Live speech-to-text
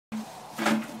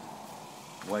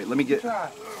Wait, let me get. Try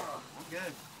it. I'm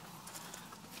good.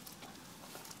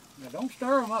 Now don't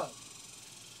stir them up.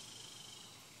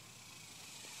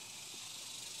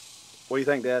 What do you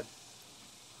think, Dad?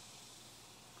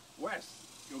 Wes,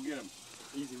 go get him.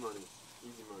 Easy money.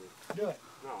 Easy money. Do it.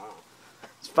 No, I don't.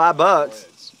 It's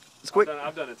 $5. It's quick.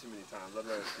 I've done it too many times. I'd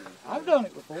rather see. I've done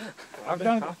it before. I've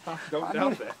done it. Don't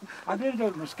doubt that. I did it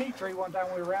at a mesquite tree one time.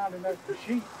 We were rounding up the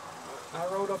sheep. I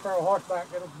rode up there on horseback,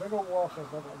 get a big old wasp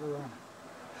up go around.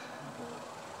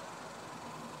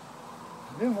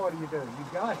 Then what do? You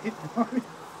got it.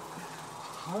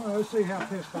 Let's see how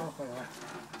pissed off they are.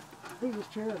 Who's this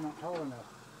chair not tall enough?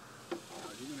 You're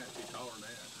going to have to be taller than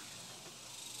that.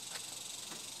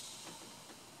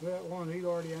 That one, he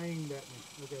already aimed at me.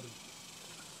 Look at him.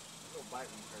 Little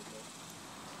bite me right there.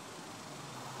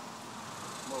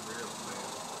 I'm over here with man.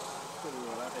 Tell you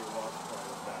what, I hate wasps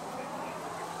probably with that.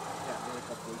 Yeah, maybe a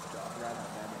couple weeks ago. Right on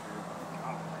that here.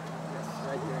 Yes,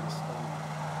 right there in the stomach.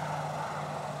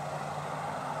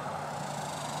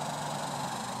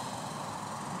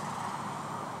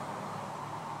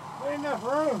 There ain't enough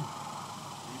room.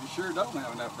 You sure don't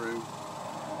have enough room.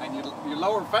 And your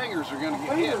lower fingers are going to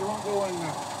get hit. Won't go in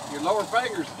there. Your lower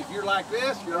fingers, if you're like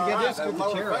this, you're all right. Those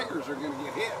lower fingers are going to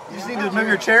get hit. You just need to move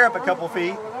your chair up a couple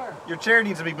feet. Your chair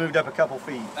needs to be moved up a couple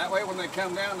feet. That way when they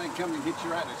come down, they come and hit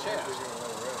you right in the chest.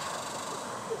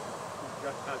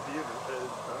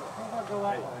 How about go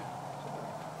that way?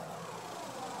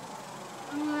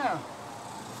 Yeah.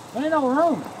 There ain't no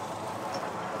room.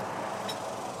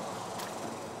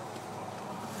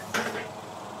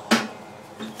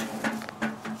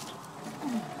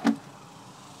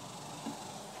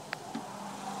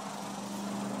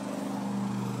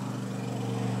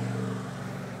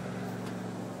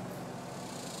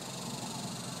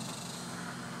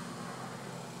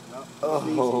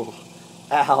 Oh,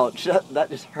 ouch. That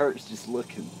just hurts just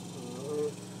looking.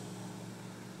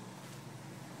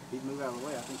 If you move out of the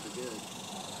way, I think you're good.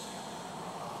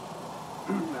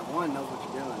 That one knows what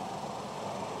you're doing.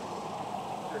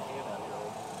 Your hand out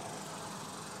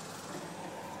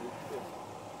here.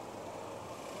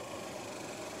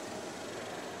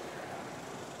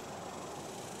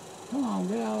 Come on,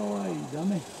 get out of the way, you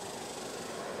dummy.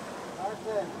 Right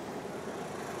there.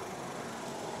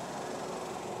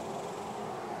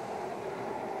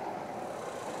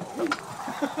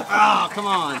 Oh, come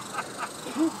on.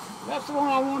 That's the one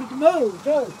I wanted to move,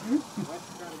 too.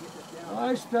 Well,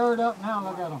 they stirred up now,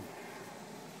 look at them.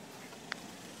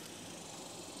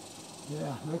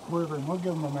 Yeah, they're quivering. We'll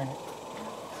give them a minute.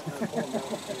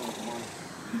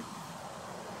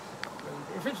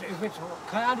 If it's a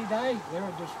cloudy day,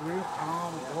 they're just real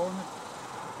calm and dormant.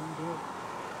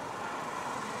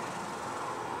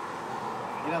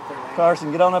 Get up there, man.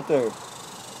 Carson, get on up there.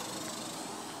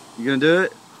 You gonna do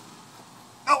it?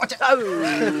 Oh, watch out!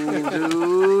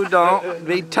 Oh, don't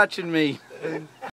be touching me.